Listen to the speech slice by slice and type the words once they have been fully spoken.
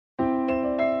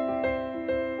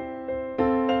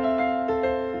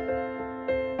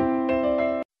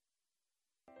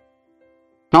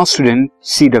Now student,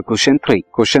 see the question 3.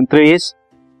 Question 3 is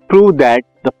prove that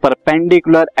the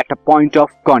perpendicular at a point of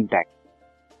contact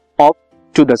of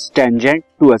to the tangent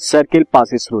to a circle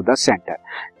passes through the center.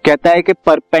 कहता है कि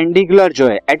perpendicular जो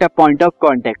है at a point of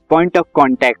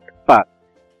contact पर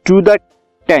to the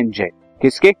tangent,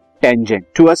 किसके tangent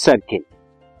to a circle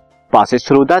passes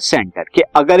through the centre, कि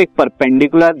अगर एक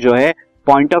परपेंडिकुलर जो है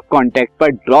पॉइंट ऑफ कांटेक्ट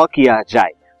पर ड्रॉ किया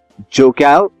जाए जो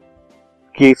क्या हो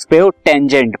किस पे हो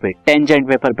टेंजेंट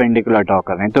पे परपेंडिकुलर ड्रॉ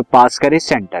कर रहे हैं तो पास करे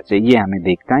सेंटर से, ये हमें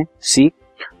देखना है सी।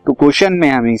 तो क्वेश्चन में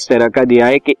हमें इस तरह का दिया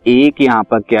है कि एक यहाँ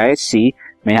पर क्या है सी,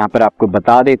 मैं यहाँ पर आपको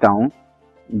बता देता हूं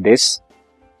दिस,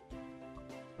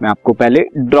 मैं आपको पहले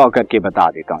ड्रॉ करके बता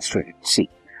देता हूं स्टूडेंट सी।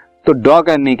 तो ड्रॉ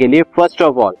करने के लिए फर्स्ट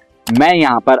ऑफ ऑल मैं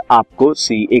यहाँ पर आपको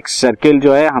सी एक सर्किल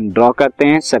जो है हम ड्रॉ करते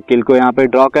हैं, सर्किल को यहाँ पे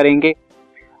ड्रॉ करेंगे।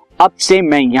 अब से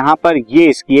मैं यहाँ पर ये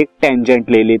इसकी एक टेंजेंट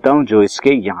ले लेता हूं जो इसके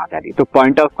यहाँ जा रही, तो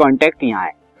पॉइंट ऑफ कांटेक्ट यहाँ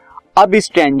है। अब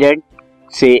इस टेंजेंट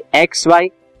से एक्स वाई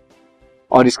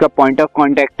और इसका पॉइंट ऑफ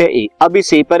कांटेक्ट है ए, अब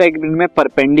इस ए पर एक में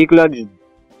परपेंडिकुलर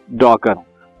ड्रॉ करूं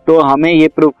तो हमें ये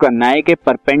प्रूव करना है कि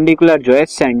परपेंडिकुलर जो है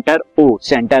सेंटर ओ,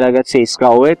 सेंटर अगर से इसका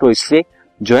ओ है तो इससे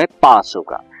जो है पास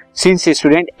होगा। सिंस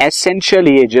स्टूडेंट एसेंशियल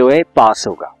ये जो है पास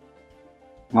होगा,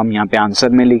 हम यहाँ पे आंसर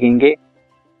में लिखेंगे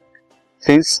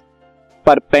since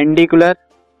perpendicular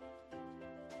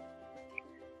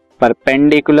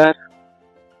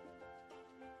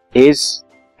is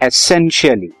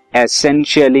essentially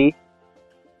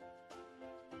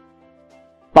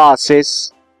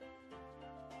passes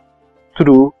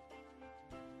through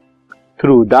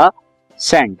the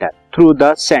center,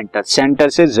 centre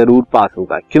से जरूर पास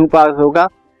होगा। क्यों पास होगा?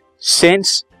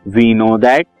 Since we know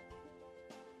that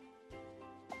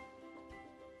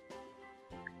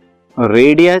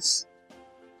radius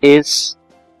is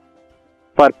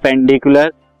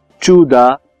perpendicular to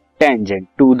the tangent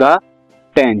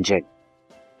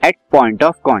at point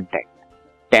of contact,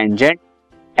 tangent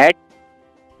at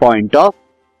point of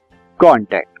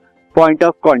point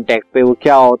of contact पे वो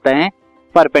क्या होता है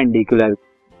परपेंडिकुलर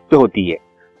होती है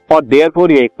और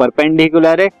देयरफॉर ये एक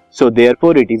परपेंडिकुलर है, so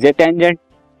therefore it is a tangent.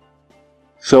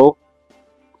 So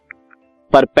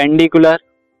perpendicular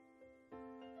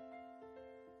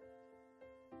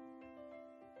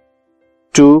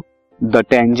to the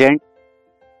tangent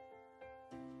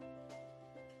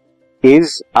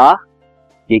is a,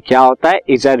 ये क्या होता है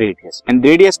is a radius and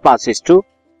radius passes to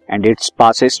and it's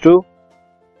passes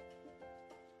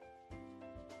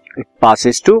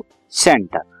to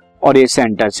centre और ये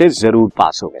सेंटर से जरूर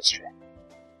पास होगा student.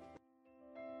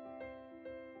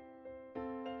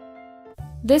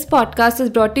 This podcast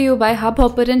is brought to you bye hub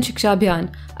hopper and शिक्षा अभियान।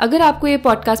 अगर आपको ये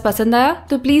पॉडकास्ट पसंद आया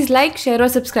तो प्लीज़ लाइक, शेयर और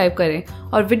सब्सक्राइब करें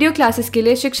और वीडियो क्लासेस के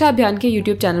लिए शिक्षा अभियान के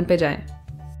यूट्यूब चैनल पर जाएं।